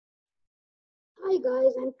Hi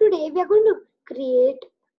guys, and today we are going to create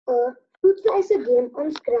a fruit slicer game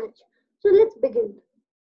on Scratch. So let's begin.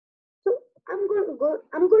 So I'm going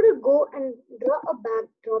to go and draw a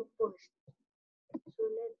backdrop first. So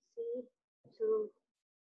let's see. So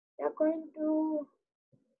we are going to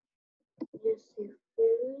just say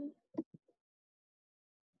fill.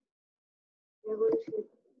 We are going to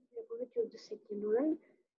choose the second one,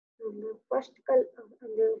 and the first color.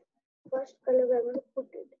 And the first color we are going to put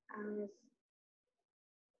it as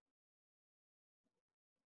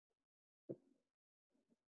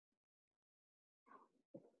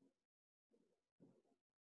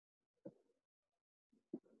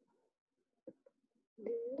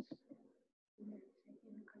this. And the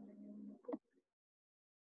second color we are going to put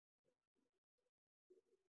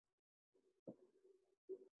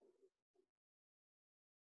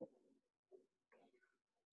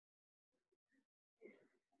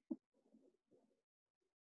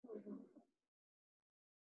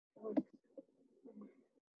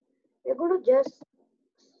we're going to just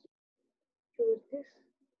choose this.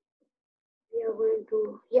 We are going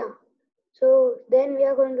to, yeah. So then we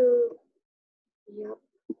are going to, yeah.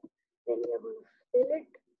 Then we are going to fill it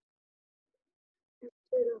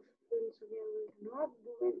instead of fill. So we are going to not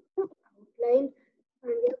do an outline,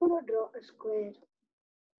 and we are going to draw a square.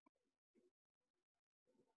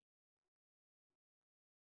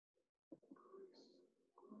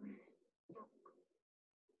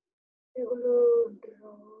 We're going to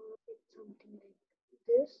draw it something like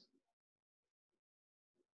this.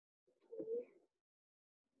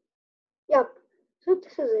 Yep. So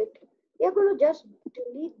this is it. We are going to just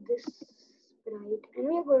delete this sprite, and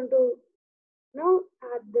we are going to now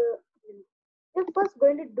add the. We're first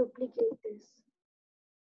going to duplicate this.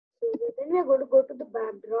 So then we are going to go to the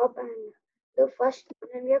backdrop and the first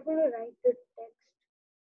one, and we are going to write the text.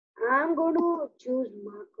 I'm going to choose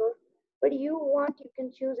marker, but you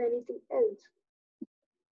can choose anything else.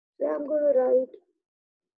 So I'm going to write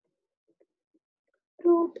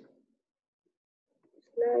fruit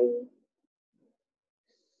slicer,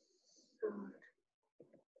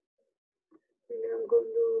 and I'm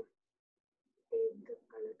going to take the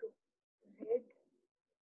color to red.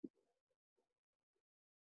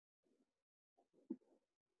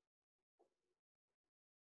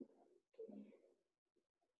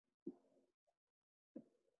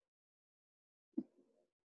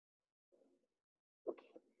 Okay.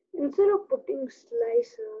 Instead of putting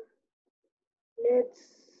slicer, let's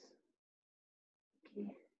okay.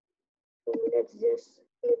 So let's just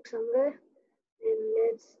click somewhere and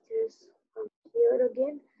let's just come here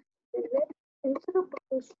again. And let's instead of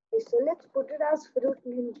putting slicer, let's put it as fruit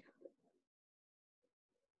ninja.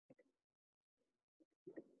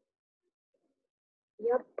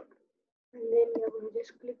 Yep. And then we are going to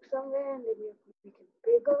just click somewhere and then we are going to make it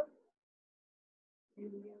bigger.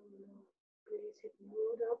 And we are going to place it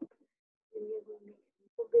more up. And we are going to make it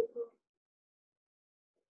more bigger.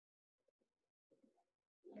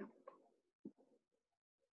 Yep.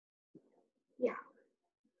 Yeah.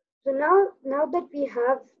 So now that we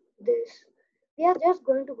have this, we are just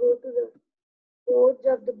going to go to the codes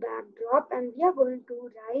of the backdrop and we are going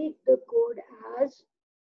to write the code as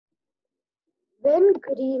when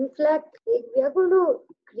green flag click, we are going to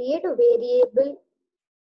create a variable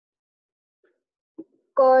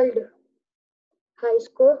called high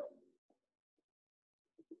score.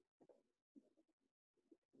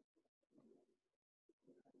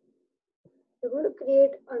 We're going to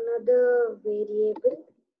create another variable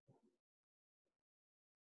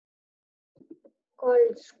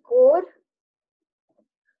called score.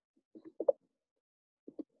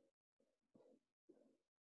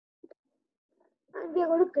 And we are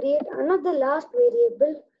going to create another last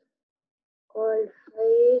variable called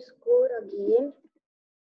high score again.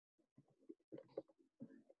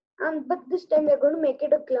 And but this time we are going to make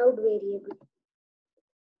it a cloud variable.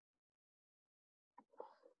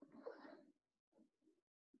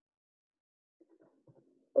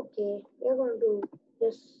 Okay, we are going to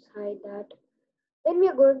just hide that. Then we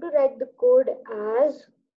are going to write the code as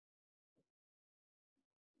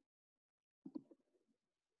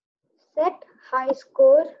set high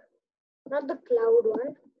score, not the cloud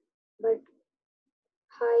one, but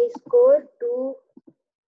high score to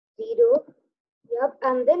 0. Yep,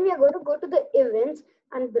 and then we are going to go to the events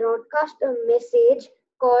and broadcast a message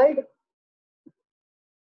called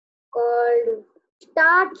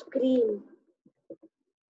start screen.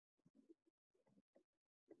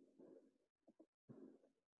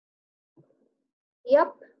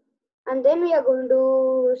 Yep, and then we are going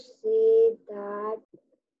to say that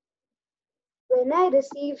when I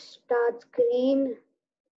receive start screen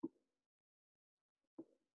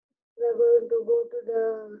we're going to go to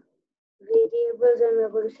the variables and we're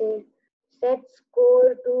going to say set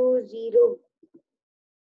score to 0.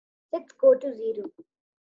 Set score to 0.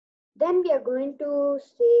 Then we are going to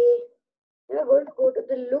say, we're going to go to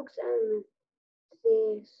the looks and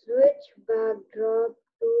say switch backdrop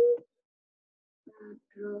to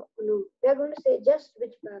backdrop. No, we are going to say just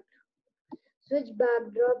switch backdrop. Switch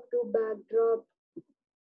backdrop to backdrop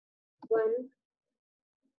 1.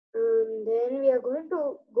 And then we are going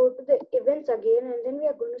to go to the events again, and then we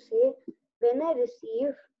are going to say when I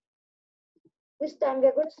receive. This time we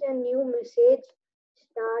are going to say a new message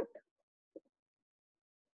start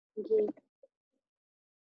game.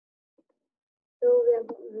 So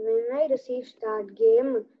when I receive start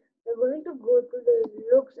game, we're going to go to the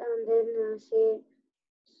looks and then say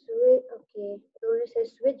switch. Okay, we're going to say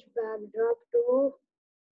switch backdrop to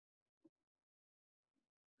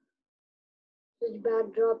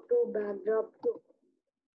backdrop 2.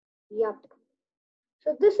 Yup.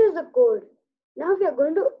 So this is the code. Now we are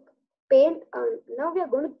going to paint on. Now we are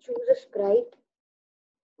going to choose a sprite.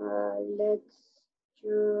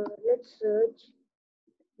 Let's search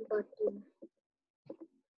button.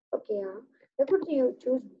 Okay, yeah. We're going to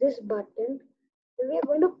choose this button. And we are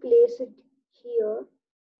going to place it here.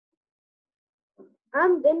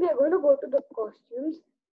 And then we are going to go to the costumes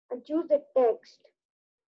and choose the text.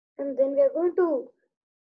 And then we are going to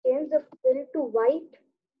change the fill to white.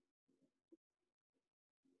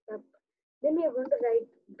 Yep. Then we are going to write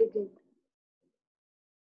begin.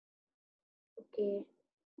 Okay.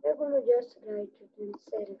 We're going to just write it in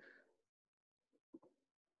serif.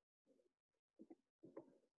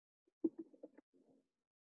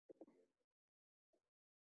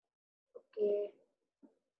 Okay.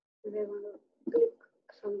 We're going to click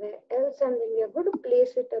somewhere else and then we are going to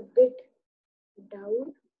place it a bit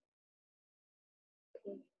down.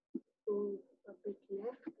 Okay. So a bit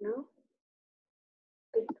left now.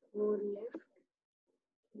 Bit more left.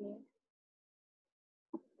 Okay.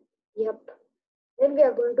 Yep. Then we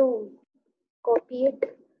are going to copy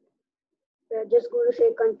it. We are just going to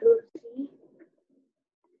say Control C.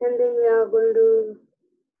 And then we are going to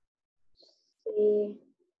say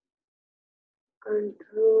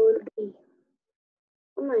Control V.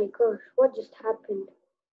 Oh my gosh, what just happened?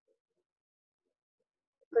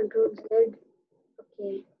 Control Z.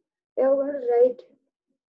 Okay. We are going to write.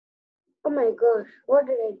 Oh my gosh, what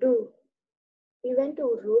did I do? We went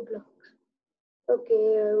to Roblox.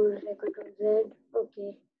 Okay, I will say Control Z.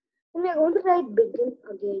 Okay. And we are going to write begin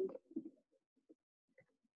again.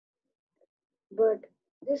 But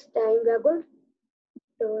this time we are going to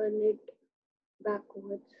turn it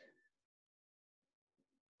backwards.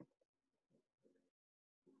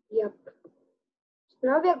 Yep.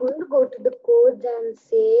 Now we are going to go to the codes and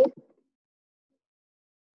say,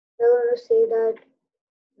 we're going to say that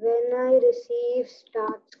when I receive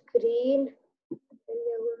start screen, then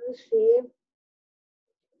we are going to say,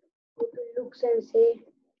 go to looks and say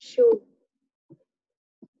show.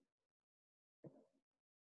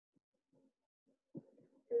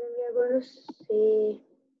 And then we are going to say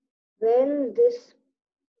when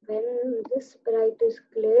this sprite is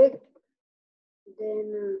clicked, then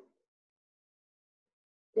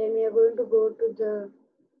we are going to go to the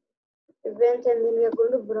events and then we are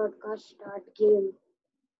going to broadcast start game.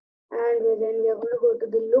 And then we are going to go to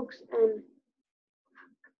the looks and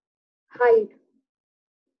hide.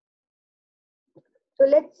 So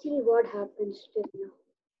let's see what happens till now.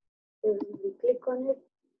 So we click on it.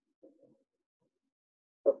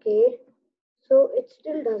 Okay, so it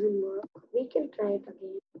still doesn't work. We can try it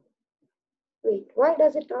again. Wait, why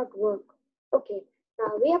does it not work? Okay,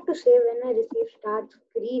 now we have to say when I receive start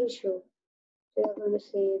screen show. So we're going to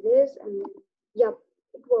say this and then, yep,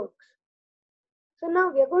 it works. So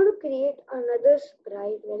now we are going to create another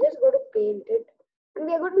sprite. We're just going to paint it and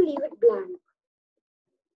we are going to leave it blank.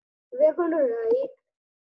 We are going to write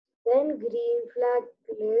when green flag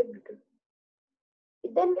clicked.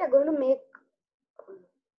 Then we are going to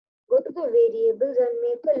go to the variables and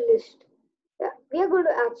make a list. Yeah, we are going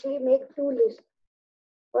to actually make two lists.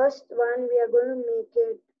 First one we are going to make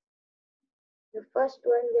it. The first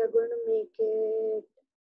one we are going to make it.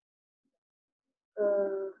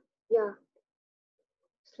 Yeah.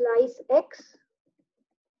 Slice X.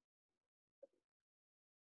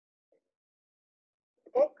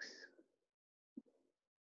 Okay,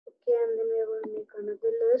 and then we are going to make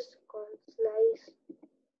another list called slice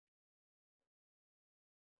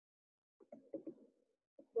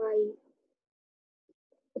Y.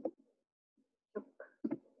 Yep.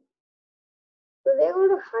 So we are going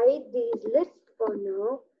to hide these lists for now,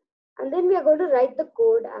 and then we are going to write the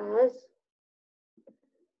code as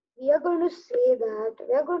we are going to say that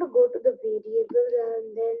we are going to go to the variables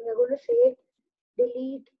and then we are going to say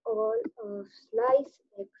delete all of slice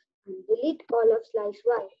x and delete all of slice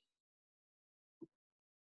y.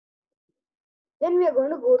 Then we are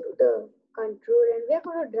going to go to the control and we are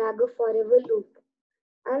going to drag a forever loop.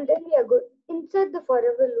 And then we are going inside the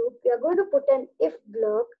forever loop, we are going to put an if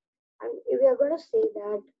block and we are going to say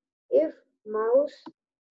that if mouse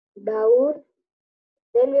down,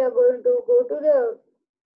 then we are going to go to the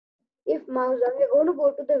if mouse down, we are going to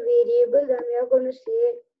go to the variables and we are going to say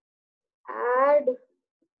add,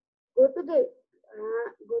 go to the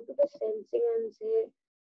sensing and say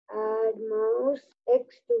add mouse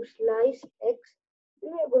x to slice x.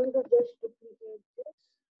 And we are going to just duplicate this.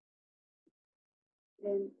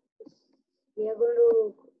 Then we are going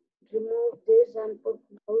to remove this and put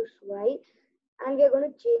mouse y and we are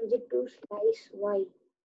going to change it to slice y.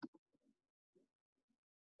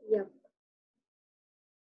 Yep.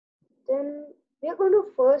 Then we are going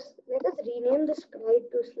to first let us rename the sprite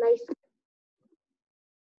to slice.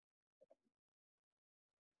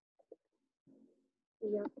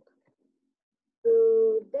 Yep. So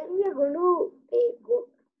then we are going to go.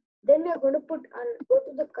 Then we are going to go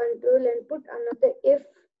to the control and put another if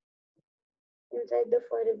inside the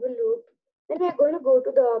forever loop. Then we are going to go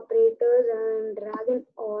to the operators and drag an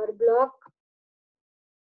OR block.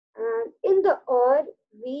 And in the OR,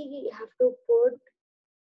 we have to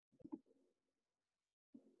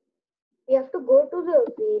go to the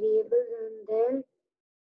variables and then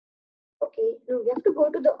we have to go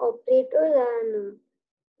to the operators and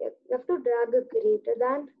you have to drag a greater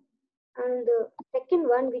than, and the second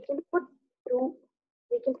one we can put 2,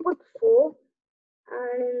 we can put 4,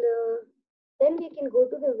 and then we can go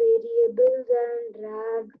to the variables and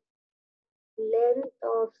drag length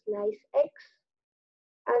of slice x,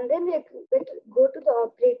 and then we go to the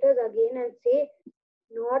operators again and say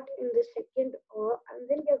not in the second or, and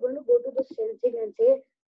then we are going to go to the sensing and say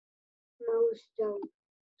mouse down.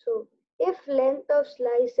 So if length of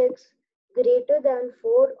slice x greater than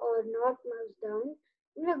 4 or not mouse down,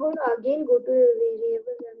 we are going to again go to the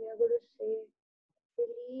variables and we are going to say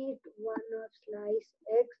delete 1 of slice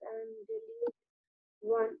x and delete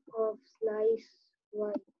 1 of slice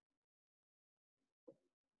y.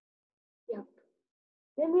 Yep.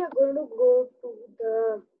 Then we are going to go to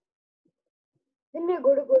the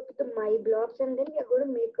my blocks and then we are going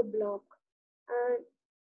to make a block. And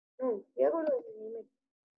no, we are going to name it.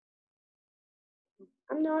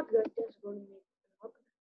 I'm not just going to make a block.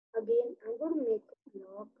 Again, I'm going to make a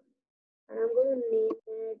block and I'm going to name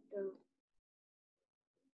it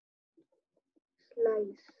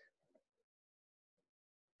slice.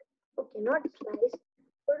 Okay, not slice.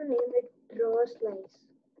 I'm going to name it draw slice.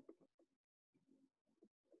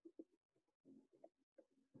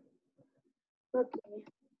 Okay.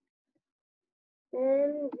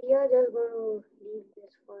 And we are just going to leave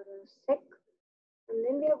this for a sec. And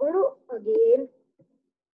then we are going to again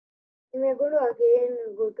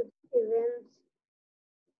go to events.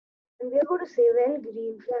 And we are going to say when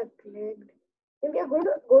green flag clicked. Then we are going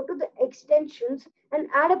to go to the extensions and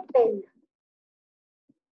add a pen.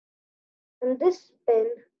 And this pen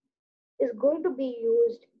is going to be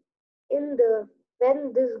used in the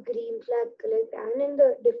when this green flag clicked and in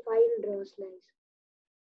the define draw slice.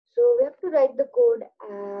 So we have to write the code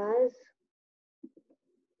as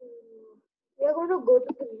we are going to go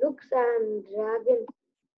to the looks and drag and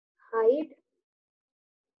hide,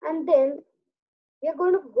 and then we are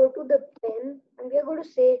going to go to the pen and we are going to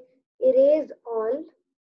say erase all.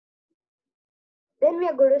 Then we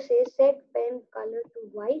are going to say set pen color to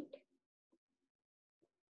white.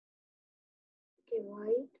 Okay,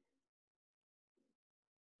 white.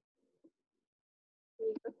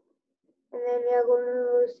 Yeah. And then we are going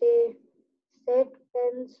to say set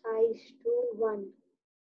pen size to 1.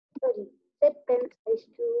 Sorry, set pen size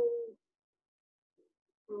to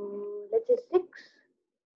let's say 6.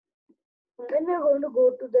 And then we are going to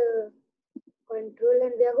go to the control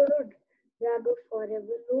and we are going to drag a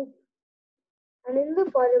forever loop. And in the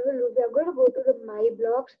forever loop, we are going to go to the my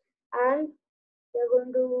blocks and we are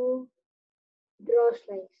going to draw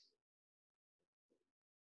slice.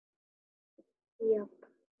 Yep.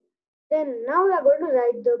 Then now we are going to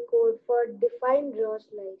write the code for define draw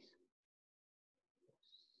slice.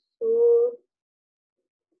 So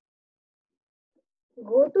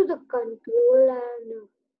go to the control and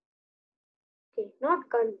not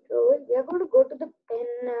control. We are going to go to the pen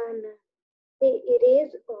and say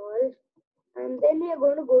erase all, and then we are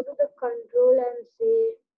going to go to the control and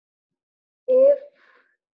say if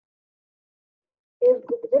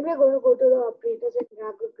then we are going to go to the operators and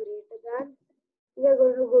drag a greater than. We are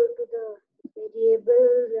going to go to the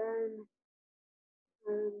variables and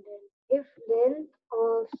then if length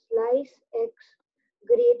of slice x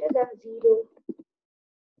greater than 0,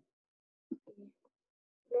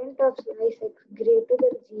 length of slice x greater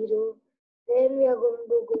than 0, then we are going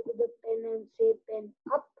to go to the pen and say pen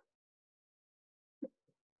up.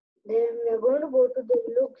 Then we are going to go to the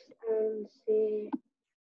looks and say,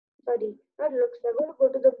 sorry, not looks, we are going to go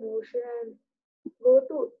to the motion and go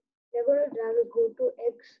to, we are going to drag it, go to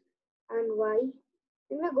x and y.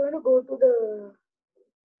 Then we are going to go to the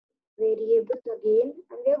variables again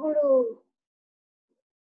and we are going to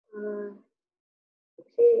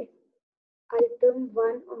say item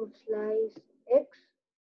 1 of slice x,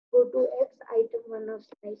 go to x item 1 of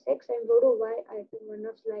slice x and go to y item 1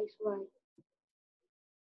 of slice y.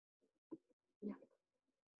 Yeah.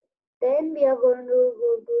 Then we are going to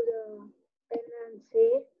go to the pen and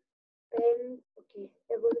say pen, okay,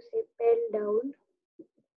 we are going to say pen down.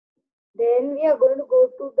 Then we are going to go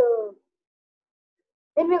to the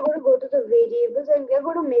variables and we are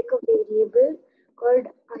going to make a variable called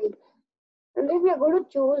I. And then we are going to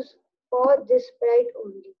choose for this sprite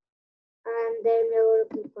only. And then we are going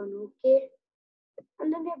to click on OK.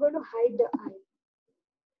 And then we are going to hide the I.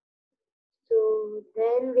 So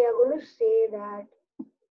then we are going to say that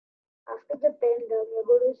after the pen down, we are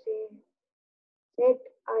going to say set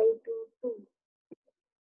I to 2.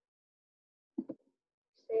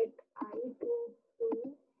 Set I to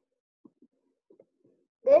 2.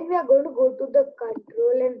 Then we are going to go to the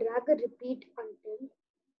control and drag a repeat until,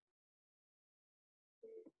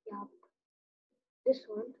 yeah, this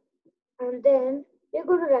one. And then we are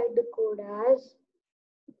going to write the code as,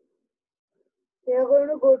 we are going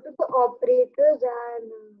to go to the operators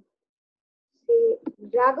and say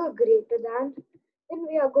drag a greater than. Then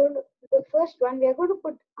we are going to, the first one, we are going to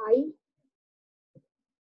put I.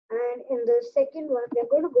 And in the second one, we are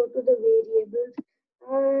going to go to the variables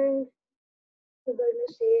and we're going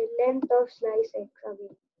to say length of slice x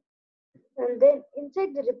again. And then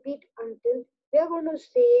inside the repeat until, we are going to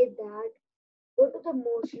say that, go to the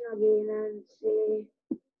motion again and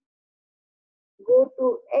say, go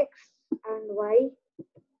to x and y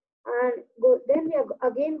and go, then we are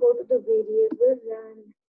again go to the variables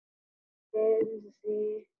and then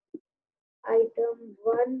say item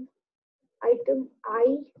 1, item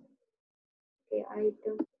I, okay,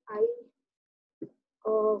 item I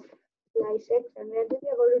of slice x and then we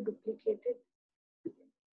are going to duplicate it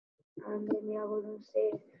and then we are going to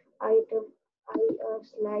say item I of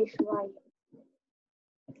slice y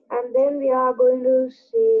and then we are going to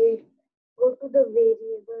say go to the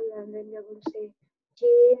variable and then we are going to say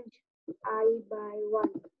change I by 1.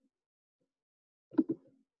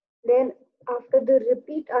 Then after the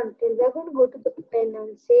repeat until, we are going to go to the pen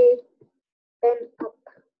and say pen up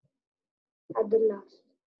at the last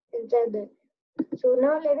inside that. So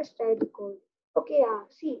now let us try the code. Okay, yeah,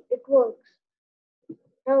 see, it works.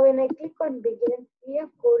 Now when I click on begin, we have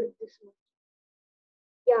coded this much.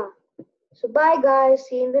 Yeah. So bye guys,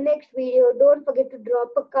 see you in the next video. Don't forget to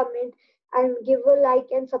drop a comment and give a like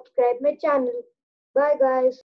and subscribe my channel. Bye guys.